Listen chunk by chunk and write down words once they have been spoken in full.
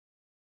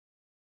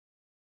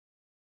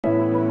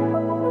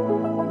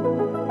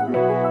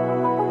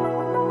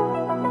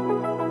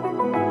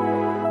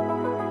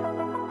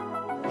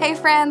Hey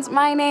friends,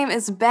 my name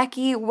is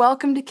Becky.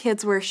 Welcome to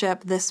Kids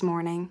Worship this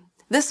morning.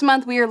 This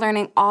month we are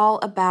learning all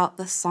about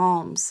the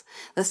Psalms.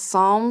 The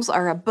Psalms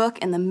are a book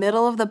in the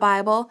middle of the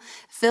Bible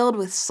filled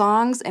with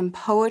songs and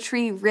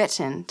poetry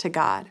written to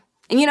God.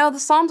 And you know, the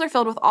Psalms are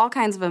filled with all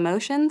kinds of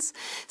emotions.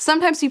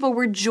 Sometimes people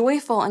were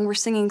joyful and were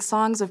singing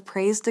songs of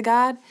praise to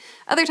God.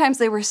 Other times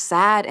they were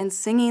sad and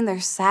singing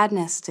their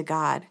sadness to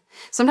God.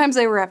 Sometimes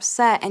they were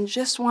upset and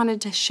just wanted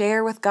to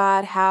share with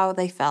God how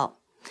they felt.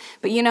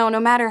 But you know, no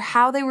matter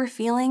how they were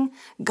feeling,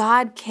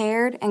 God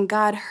cared and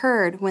God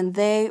heard when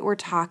they were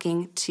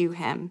talking to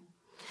Him.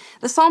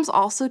 The Psalms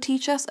also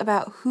teach us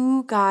about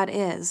who God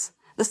is.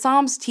 The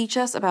Psalms teach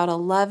us about a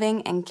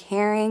loving and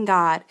caring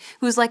God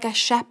who's like a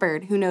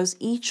shepherd who knows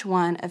each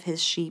one of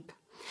His sheep.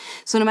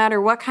 So no matter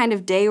what kind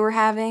of day we're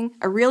having,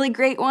 a really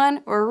great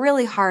one or a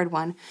really hard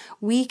one,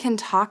 we can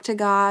talk to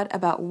God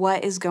about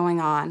what is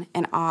going on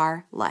in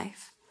our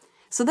life.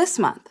 So this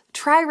month,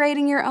 try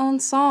writing your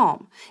own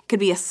psalm. It could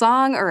be a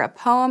song or a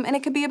poem, and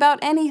it could be about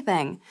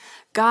anything.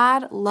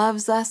 God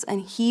loves us,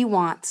 and He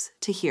wants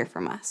to hear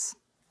from us.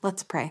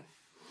 Let's pray.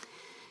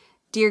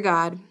 Dear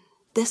God,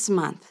 this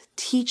month,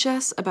 teach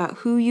us about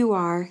who You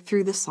are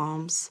through the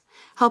Psalms.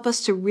 Help us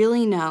to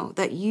really know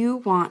that You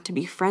want to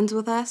be friends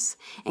with us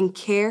and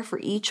care for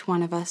each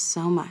one of us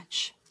so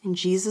much. In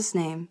Jesus'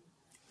 name,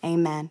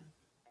 amen.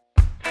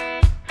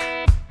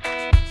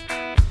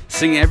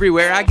 Sing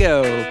everywhere I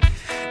go.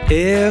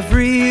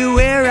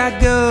 Everywhere I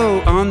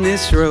go on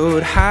this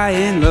road, high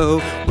and low,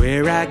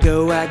 where I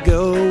go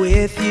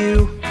with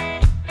You.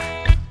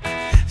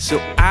 So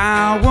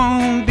I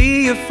won't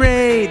be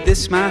afraid,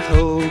 this my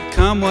hope,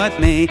 come what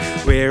may.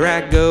 Where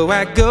I go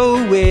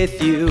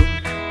with You.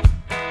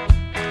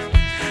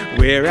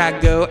 Where I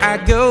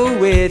go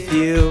with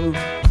You.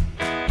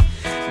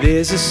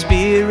 There's a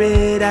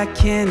spirit I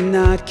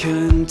cannot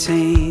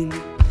contain.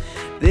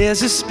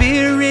 There's a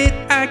spirit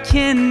I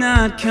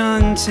cannot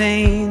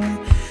contain.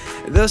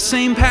 The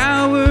same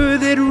power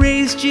that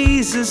raised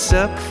Jesus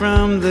up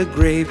from the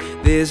grave.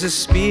 There's a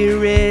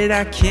spirit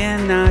I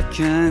cannot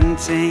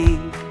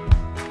contain.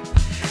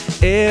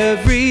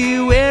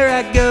 Everywhere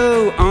I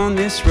go on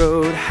this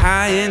road,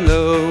 high and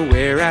low,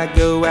 where I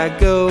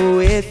go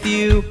with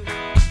You.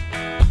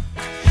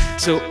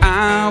 So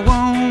I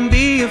won't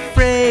be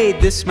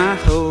afraid, this my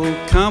hope,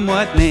 come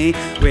what may.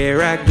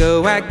 Where I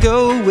go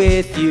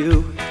with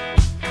You.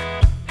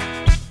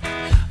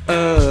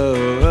 Oh,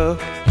 oh,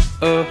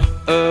 oh,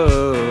 oh,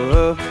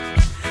 oh.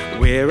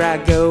 Where I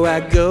go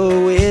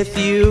with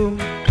You.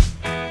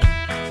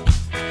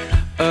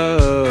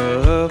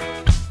 Oh,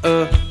 oh,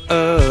 oh,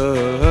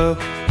 oh.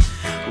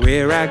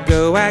 Where I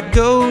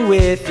go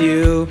with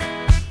You.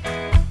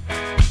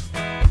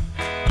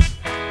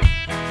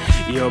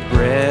 Your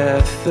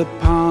breath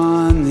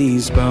upon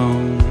these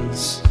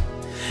bones,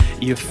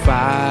 Your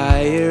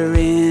fire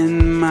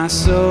in my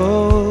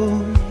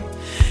soul.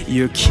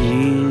 Your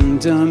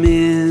kingdom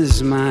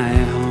is my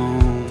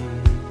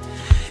home,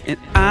 and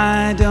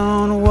I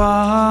don't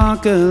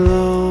walk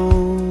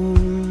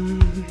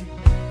alone.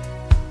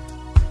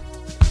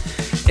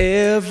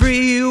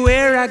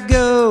 Everywhere I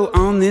go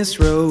on this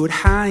road,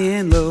 high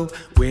and low,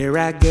 where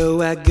I go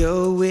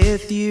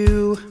with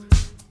You.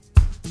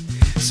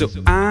 So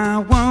I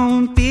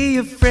won't be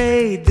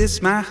afraid,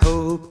 this my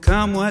hope,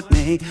 come what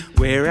may.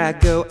 Where I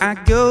go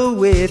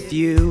with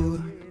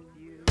You.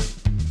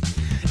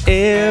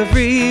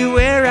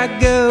 Everywhere I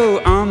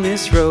go on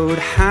this road,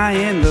 high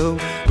and low,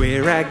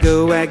 where I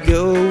go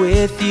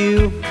with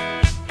You.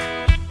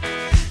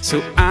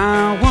 So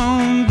I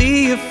won't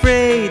be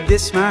afraid,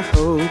 this my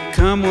hope,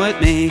 come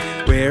what may.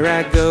 Where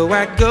I go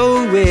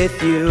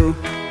with You.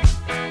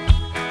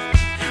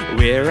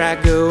 Where I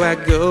go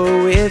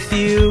with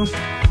You.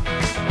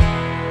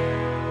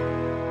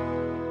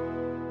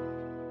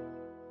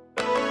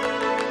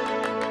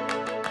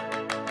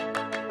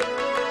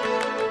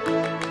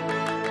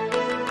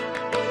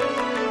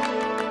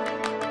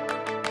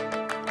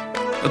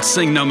 Let's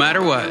sing No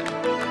Matter What.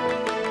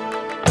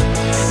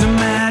 No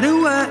matter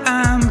what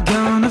I'm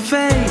gonna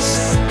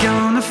face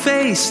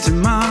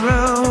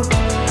tomorrow.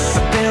 I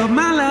build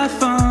my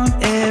life on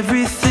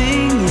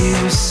everything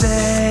You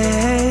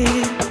say.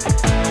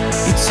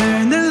 You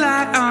turn the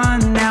light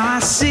on, now I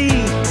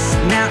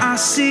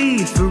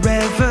see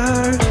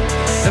forever.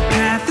 The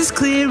path is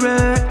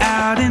clearer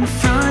out in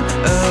front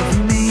of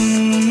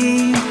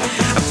me.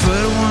 I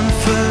put one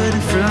foot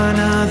in front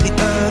of the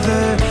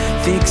other,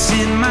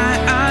 fixing my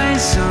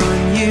eyes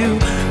on You.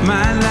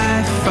 My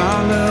life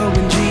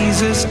following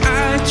Jesus,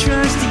 I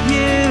trust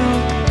You.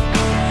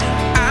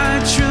 I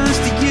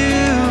trust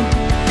You.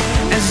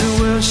 As the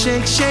world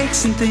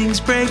shakes and things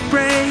break.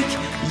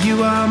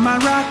 You are my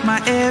rock,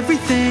 my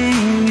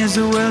everything. As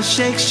the world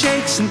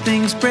shakes and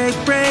things break.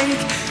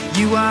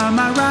 You are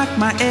my rock,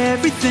 my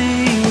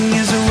everything.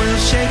 As the world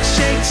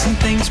shakes and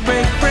things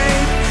break.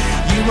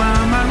 You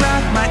are my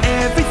rock, my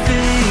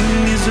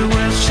everything. As the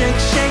world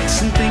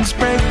shakes and things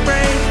break.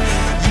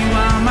 You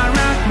are my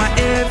rock, my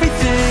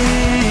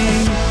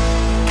everything.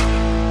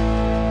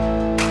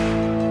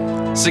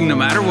 Sing No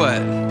Matter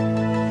What.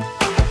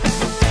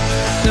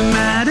 No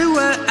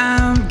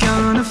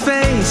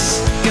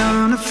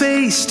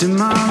face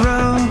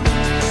tomorrow.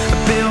 I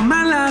build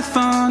my life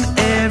on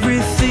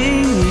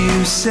everything you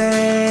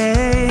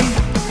say.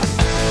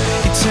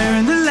 You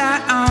turn the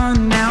light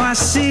on, now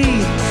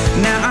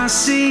I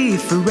see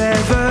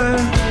forever.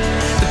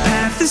 The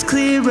path is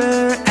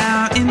clearer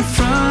out in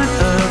front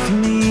of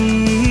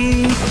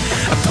me.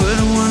 I put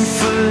one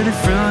foot in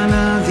front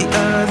of the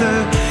other,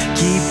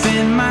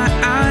 keeping my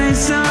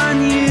eyes on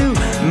you.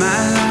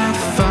 My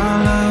life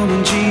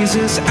following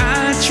Jesus,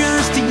 I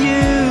trust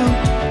you,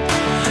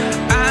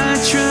 I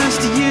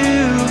trust you.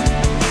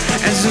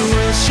 As the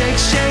world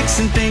shakes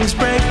and things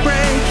break,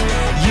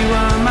 you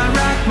are my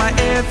rock, my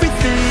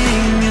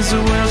everything. As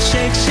the world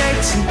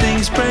shakes and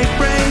things break,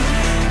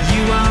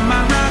 you are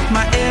my rock,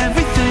 my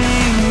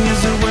everything. As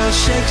the world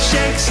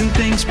shakes and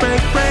things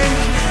break,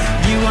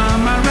 you are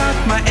my rock,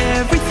 my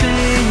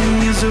everything.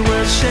 As the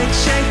world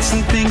shakes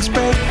and things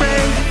break,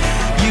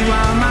 you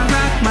are my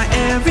rock, my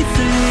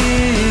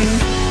everything.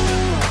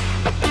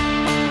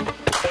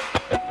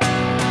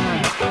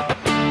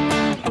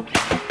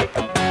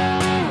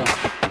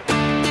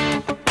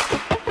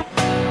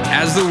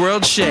 As the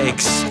world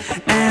shakes,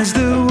 as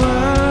the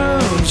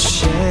world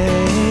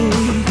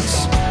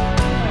shakes,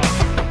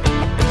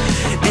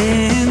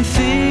 and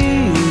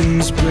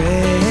things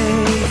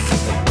break.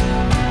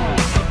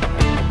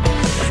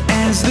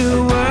 As the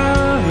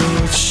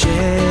world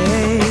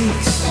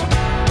shakes,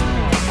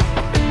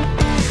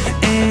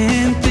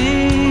 and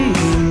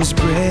things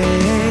break.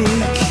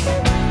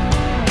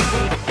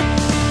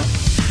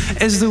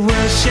 As the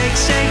world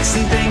shakes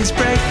and things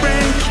break,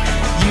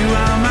 you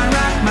are my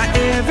rock, my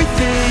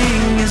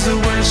everything. As the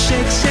world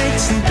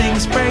shakes and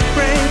things break,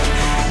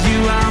 you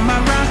are my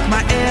rock,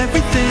 my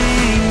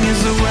everything. As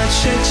the world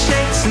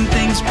shakes and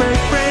things break,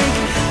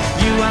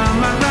 you are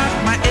my rock,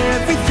 my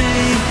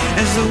everything.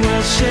 As the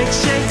world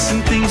shakes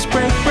and things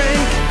break,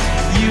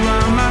 you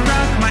are my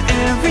rock, my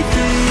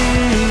everything.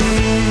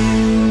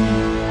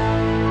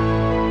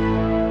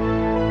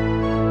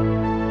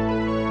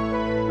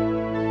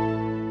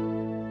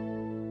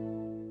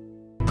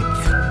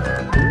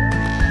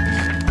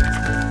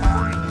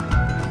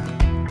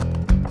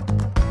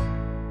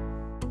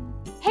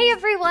 Hey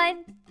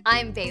everyone,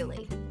 I'm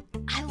Bailey.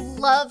 I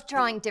love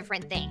drawing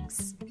different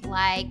things,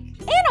 like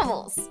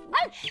animals.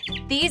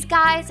 These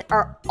guys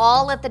are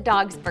all at the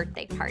dog's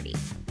birthday party.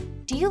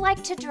 Do you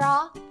like to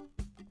draw?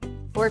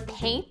 Or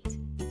paint?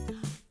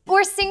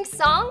 Or sing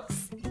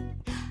songs?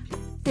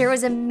 There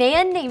was a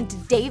man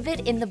named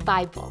David in the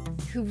Bible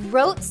who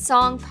wrote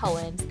song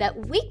poems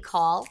that we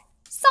call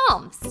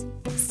Psalms.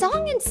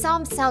 Song and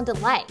psalm sound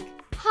alike,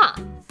 huh?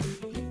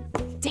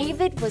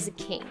 David was a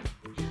king.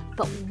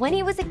 But when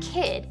he was a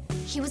kid,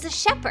 he was a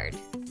shepherd.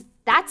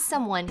 That's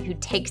someone who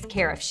takes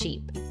care of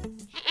sheep.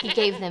 He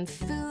gave them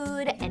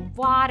food and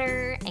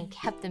water and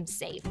kept them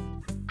safe.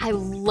 I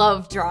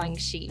love drawing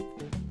sheep.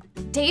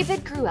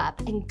 David grew up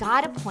and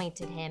God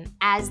appointed him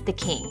as the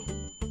king.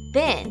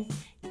 Then,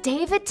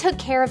 David took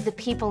care of the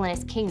people in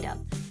his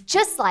kingdom,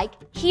 just like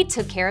he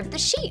took care of the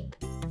sheep.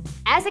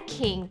 As a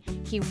king,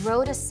 he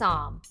wrote a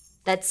psalm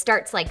that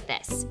starts like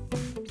this: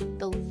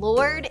 "The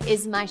Lord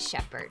is my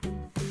shepherd.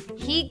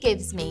 He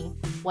gives me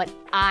what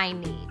I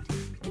need."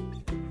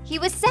 He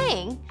was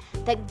saying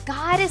that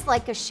God is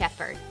like a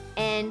shepherd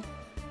and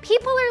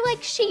people are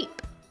like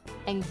sheep,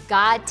 and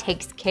God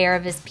takes care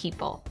of his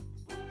people.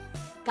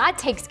 God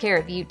takes care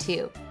of you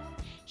too.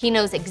 He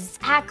knows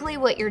exactly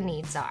what your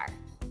needs are,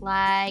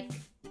 like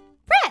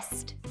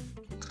rest.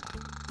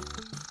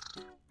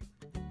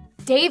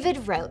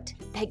 David wrote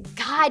that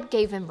God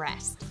gave him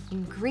rest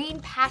in green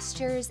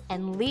pastures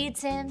and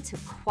leads him to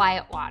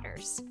quiet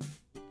waters.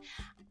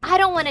 I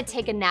don't want to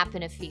take a nap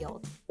in a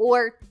field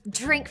or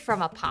drink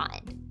from a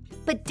pond.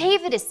 But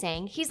David is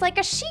saying he's like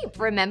a sheep,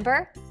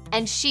 remember?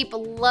 And sheep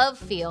love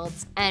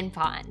fields and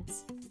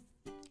ponds.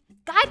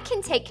 God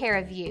can take care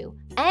of you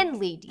and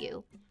lead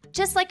you,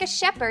 just like a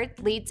shepherd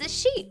leads a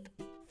sheep.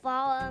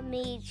 Follow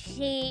me,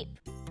 sheep.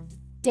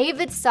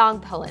 David's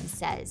song poem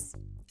says,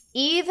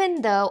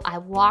 "Even though I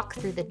walk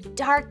through the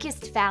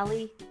darkest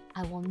valley,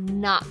 I will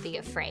not be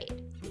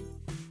afraid."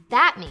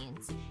 That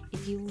means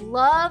if you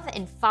love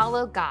and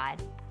follow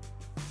God,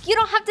 you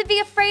don't have to be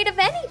afraid of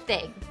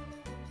anything.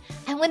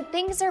 And when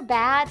things are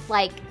bad,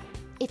 like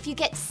if you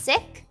get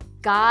sick,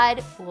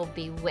 God will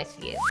be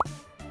with you.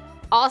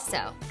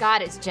 Also,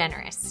 God is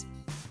generous.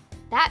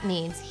 That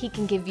means he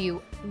can give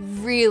you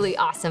really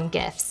awesome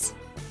gifts.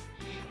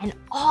 And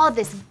all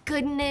this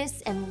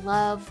goodness and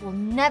love will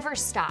never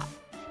stop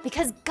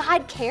because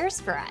God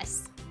cares for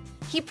us.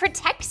 He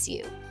protects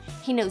you.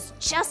 He knows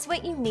just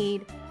what you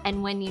need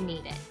and when you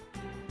need it.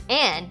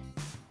 And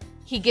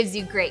he gives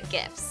you great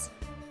gifts.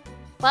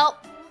 Well,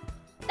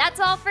 that's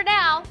all for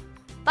now.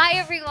 Bye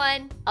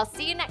everyone. I'll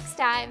see you next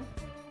time.